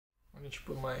I need to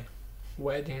put my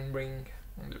wedding ring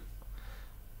on the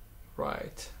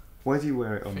right. Why do you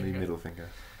wear it on finger. the middle finger?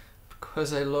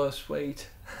 Because I lost weight.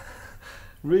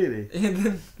 Really? And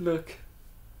then look.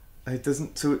 It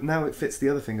doesn't. So now it fits the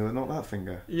other finger, but not that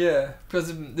finger. Yeah, because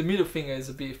the middle finger is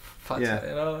a bit fatter, Yeah.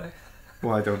 you know.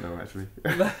 Well, I don't know actually.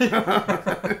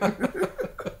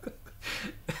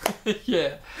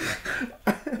 Yeah.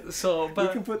 So, but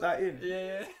we can put that in.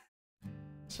 yeah.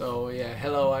 So yeah,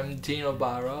 hello, I'm Dinho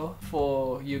Joe.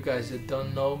 For you guys that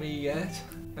don't know me yet,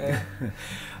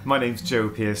 My name's Joe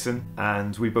Pearson,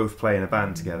 and we both play in a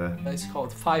band together. it's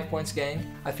called 5 Points Gang.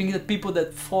 I think that people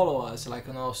that follow us, like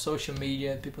on our social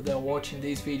media, people that are watching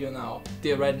this video now,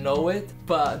 they already know it.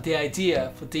 But the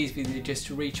idea for this video is just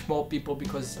to reach more people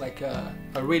because it's like a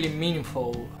really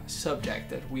meaningful subject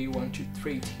that we want to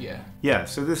treat here. Yeah.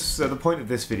 So the point of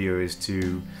this video is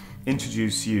to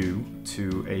introduce you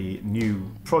to a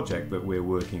new project that we're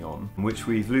working on, which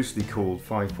we've loosely called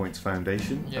 5 Points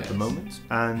Foundation at the moment.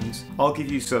 And I'll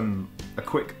give you a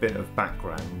quick bit of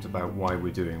background about why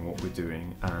we're doing what we're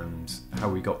doing and how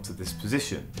we got to this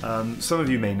position. Some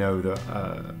of you may know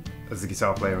that as the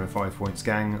guitar player in 5 Points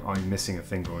Gang, I'm missing a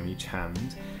finger on each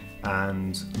hand.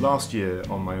 And last year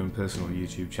on my own personal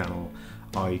YouTube channel,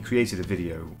 I created a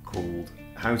video called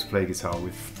How to Play Guitar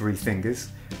with 3 Fingers,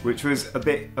 which was a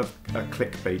bit of a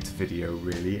clickbait video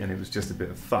really, and it was just a bit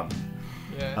of fun.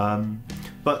 Yeah.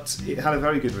 But it had a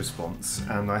very good response,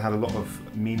 and I had a lot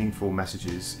of meaningful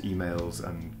messages, emails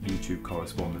and YouTube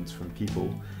correspondence from people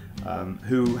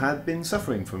who had been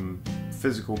suffering from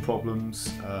physical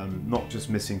problems, not just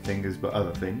missing fingers but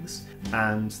other things,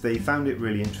 and they found it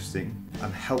really interesting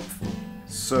and helpful.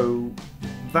 So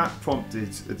that prompted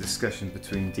a discussion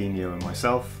between Dinho and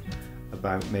myself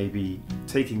about maybe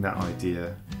taking that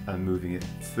idea and moving it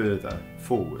further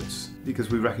forwards, because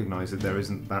we recognise that there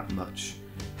isn't that much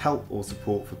help or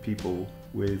support for people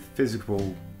with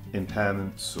physical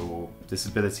impairments or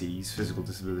disabilities, physical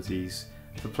disabilities,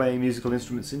 for playing musical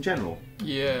instruments in general.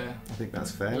 Yeah. I think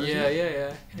that's fair. Yeah,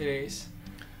 it is.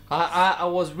 I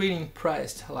was really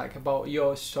impressed about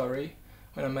your story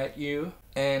when I met you,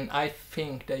 and I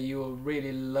think that you were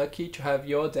really lucky to have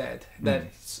your dad.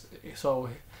 So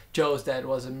Joe's dad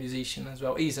was a musician as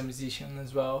well, is a musician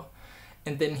as well,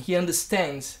 and then he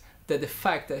understands that the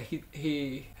fact that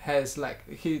he has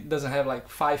he doesn't have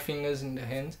 5 fingers in the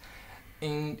hand,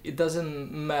 and it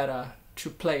doesn't matter to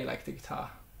play the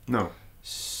guitar. No.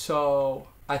 So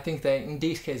I think that in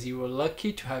this case you were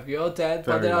lucky to have your dad,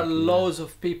 Very but there are lucky, loads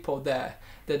of people there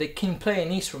that they can play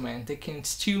an instrument, they can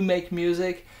still make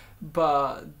music,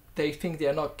 but they think they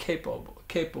are not capable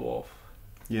of.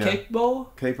 Yeah.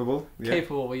 Capable,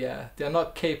 yeah. They're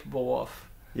not capable of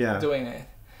doing it.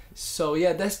 So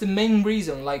yeah, that's the main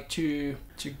reason, to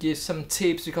give some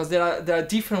tips, because there are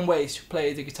different ways to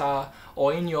play the guitar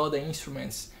or any other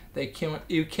instruments that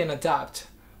you can adapt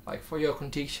for your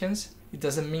conditions. It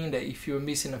doesn't mean that if you're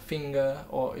missing a finger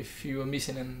or if you're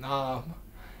missing an arm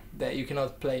that you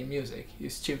cannot play music. You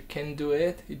still can do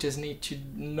it. You just need to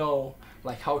know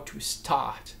how to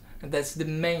start. And that's the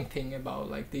main thing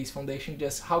about this foundation.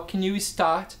 Just how can you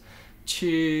start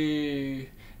to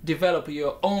develop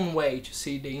your own way to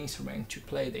see the instrument, to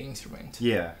play the instrument.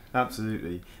 Yeah,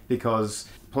 absolutely. Because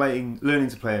learning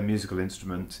to play a musical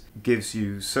instrument gives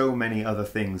you so many other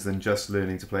things than just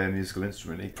learning to play a musical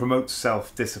instrument. It promotes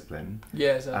self-discipline.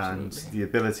 Yes, absolutely. And the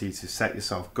ability to set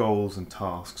yourself goals and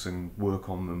tasks and work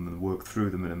on them and work through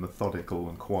them in a methodical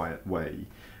and quiet way,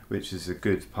 which is a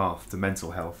good path to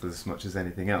mental health as much as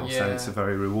anything else. Yeah. And it's a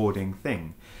very rewarding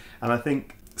thing. And I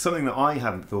think something that I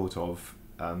hadn't thought of,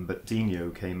 but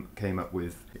Dinho came up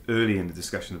with early in the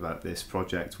discussion about this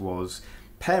project, was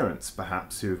parents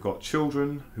perhaps who have got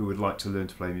children who would like to learn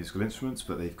to play musical instruments,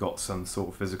 but they've got some sort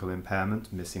of physical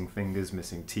impairment, missing fingers,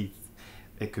 missing teeth,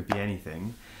 it could be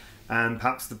anything. And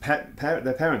perhaps their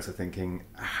parents are thinking,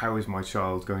 how is my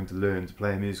child going to learn to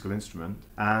play a musical instrument?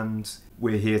 And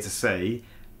we're here to say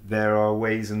there are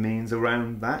ways and means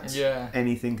around that. Yeah.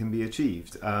 Anything can be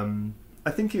achieved. I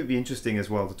think it would be interesting as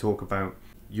well to talk about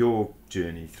your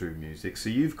journey through music. So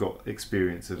you've got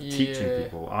experience of teaching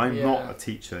people. I'm not a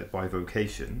teacher by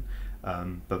vocation,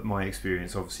 but my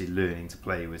experience obviously learning to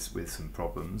play with some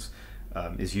problems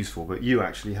is useful, but you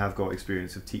actually have got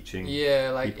experience of teaching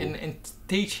people. in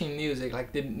teaching music,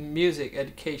 the music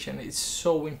education is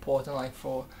so important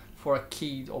for a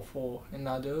kid or for an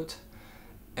adult.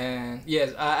 And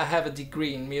yes, I have a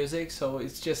degree in music, so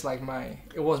it's just it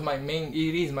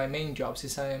is my main job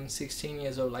since I am 16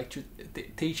 years old,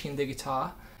 teaching the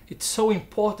guitar. It's so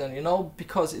important,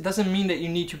 because it doesn't mean that you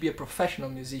need to be a professional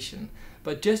musician,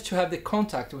 but just to have the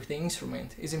contact with the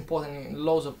instrument is important in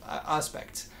lots of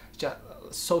aspects. just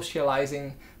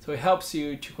socializing. So it helps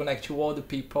you to connect to other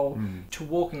people, to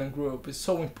work in a group. It's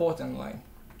so important, like.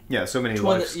 Yeah, so many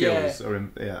life skills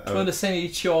to understand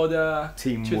each other,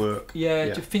 teamwork.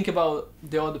 To think about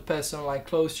the other person like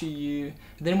close to you.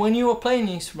 And then when you are playing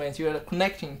instruments, you are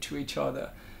connecting to each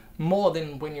other more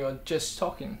than when you are just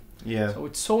talking. Yeah. So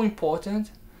it's so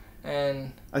important,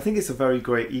 and I think it's a very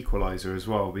great equalizer as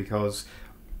well, because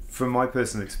from my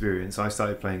personal experience, I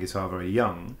started playing guitar very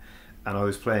young, and I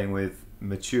was playing with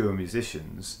mature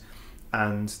musicians,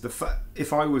 and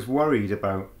if I was worried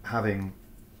about having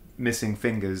missing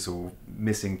fingers or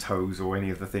missing toes or any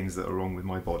of the things that are wrong with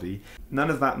my body, none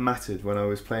of that mattered when I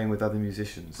was playing with other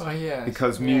musicians. Oh, yes.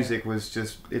 Because music was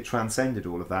just, it transcended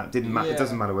all of that. It didn't matter. It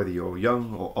doesn't matter whether you're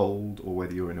young or old, or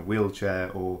whether you're in a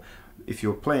wheelchair, or if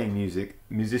you're playing music,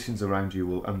 musicians around you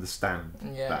will understand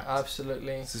that.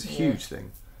 Absolutely. It's a huge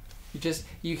thing.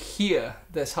 You hear,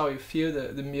 that's how you feel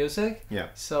the music. Yeah.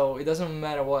 So it doesn't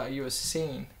matter what you're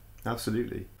singing.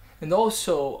 Absolutely. And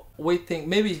also, we think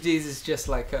maybe this is just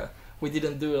like we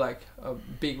didn't do like a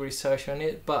big research on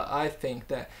it, but I think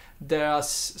that there are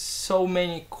so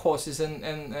many courses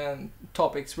and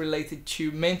topics related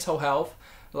to mental health,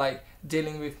 like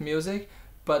dealing with music,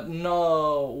 but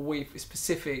not with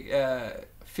specific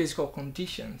physical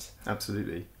conditions.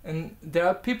 Absolutely. And there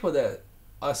are people that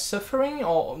are suffering,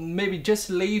 or maybe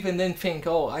just leave and then think,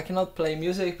 oh, I cannot play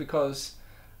music because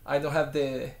I don't have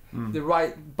the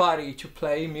right body to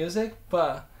play music,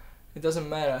 but it doesn't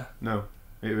matter. No,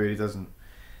 it really doesn't.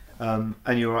 And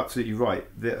you're absolutely right.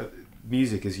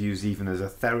 Music is used even as a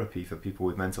therapy for people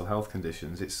with mental health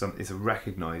conditions. It's a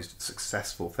recognised,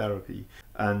 successful therapy,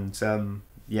 and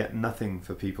yet nothing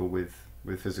for people with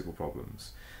physical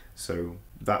problems. So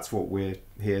that's what we're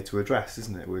here to address,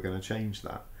 isn't it? We're going to change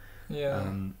that.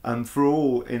 Yeah. And for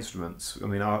all instruments, I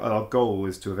mean, our goal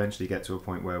is to eventually get to a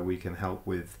point where we can help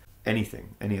with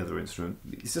anything, any other instrument.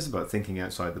 It's just about thinking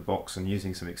outside the box and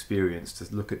using some experience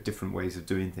to look at different ways of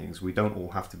doing things. We don't all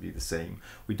have to be the same.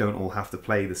 We don't all have to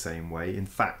play the same way. In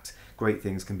fact, great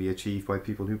things can be achieved by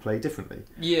people who play differently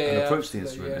and approach the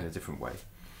instrument in a different way.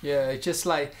 Yeah, it's just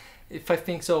like, if I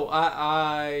think so,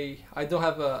 I don't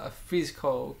have a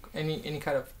physical, any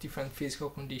kind of different physical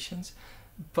conditions,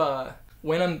 but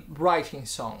when I'm writing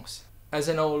songs, as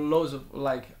I know loads of,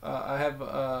 like, I have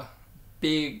a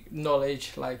big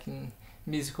knowledge like in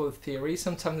musical theory,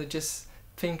 sometimes I just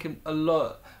think a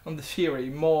lot on the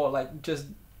theory, more like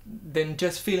than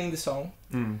just feeling the song.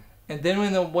 And then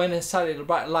when I started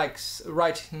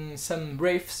writing some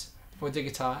riffs for the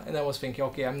guitar, and I was thinking,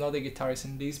 okay, I'm not the guitarist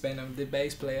in this band, I'm the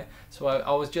bass player, so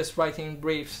I was just writing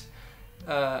riffs.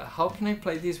 How can I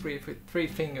play this riff with 3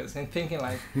 fingers, and thinking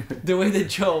like the way that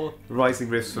Joe writing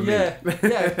riffs for me. Yeah,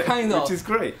 kind of. Which is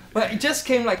great. But it just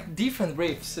came like different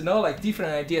riffs, you know, like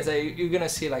different ideas that you're gonna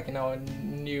see like in our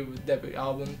new debut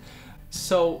album.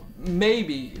 So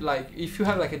maybe like if you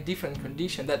have like a different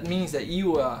condition, that means that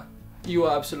you are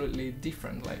absolutely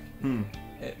different, like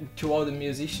to all the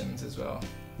musicians as well.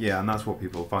 Yeah, and that's what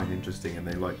people find interesting, and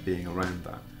they like being around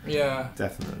that. Yeah,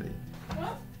 definitely.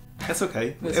 That's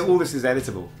okay. All this is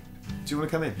editable. Do you want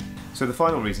to come in? So the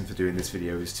final reason for doing this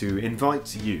video is to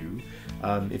invite you,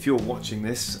 if you're watching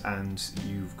this and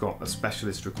you've got a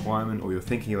specialist requirement, or you're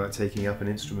thinking about taking up an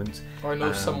instrument, or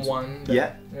know someone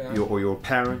that, or you're a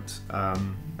parent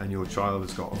and your child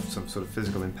has got some sort of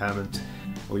physical impairment,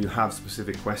 or you have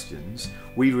specific questions,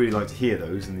 we'd really like to hear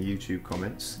those in the YouTube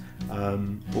comments,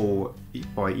 or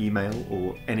by email,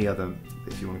 or any other.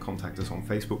 If you want to contact us on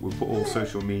Facebook, we'll put all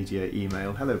social media,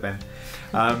 email. Hello, Ben.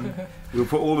 We'll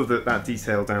put all of that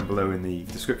detail down below in the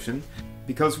description,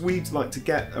 because we'd like to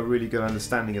get a really good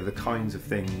understanding of the kinds of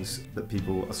things that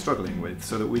people are struggling with,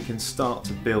 so that we can start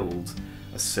to build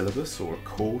a syllabus or a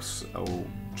course, or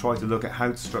try to look at how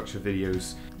to structure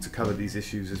videos to cover these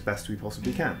issues as best we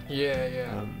possibly can.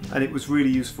 And it was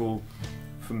really useful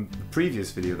from the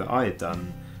previous video that I had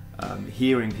done.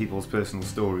 Hearing people's personal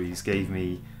stories gave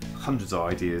me hundreds of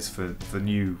ideas for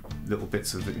new little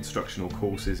bits of instructional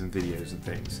courses and videos and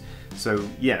things. So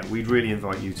yeah, we'd really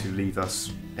invite you to leave us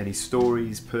any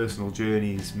stories, personal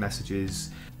journeys,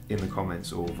 messages in the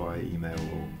comments, or via email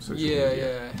or social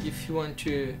media. If you want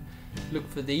to look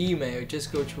for the email,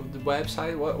 just go to the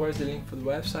website. Where's the link for the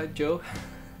website, Joe?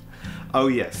 Oh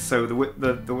yes, so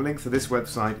the link for this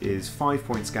website is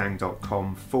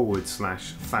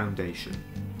 5pointsgang.com/foundation.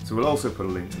 So we'll also put a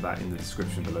link to that in the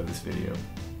description below this video.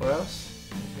 What else?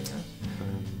 Anything else?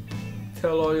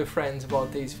 Tell all your friends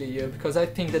about this video, because I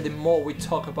think that the more we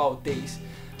talk about this,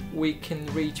 we can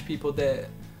reach people that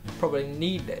probably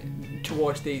need it to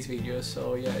watch these videos.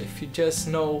 So yeah, if you just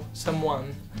know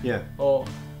someone, or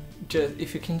just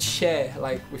if you can share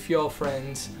like with your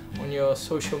friends on your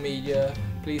social media,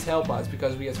 please help us,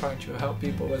 because we are trying to help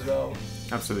people as well.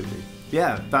 Absolutely.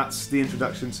 Yeah, that's the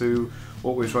introduction to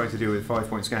what we're trying to do with 5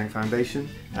 Points Gang Foundation,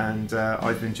 and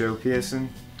I've been Joe Pearson.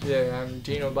 Yeah, I'm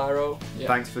Dinho Barrow. Yeah.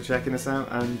 Thanks for checking us out,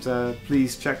 and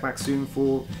please check back soon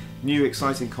for new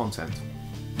exciting content.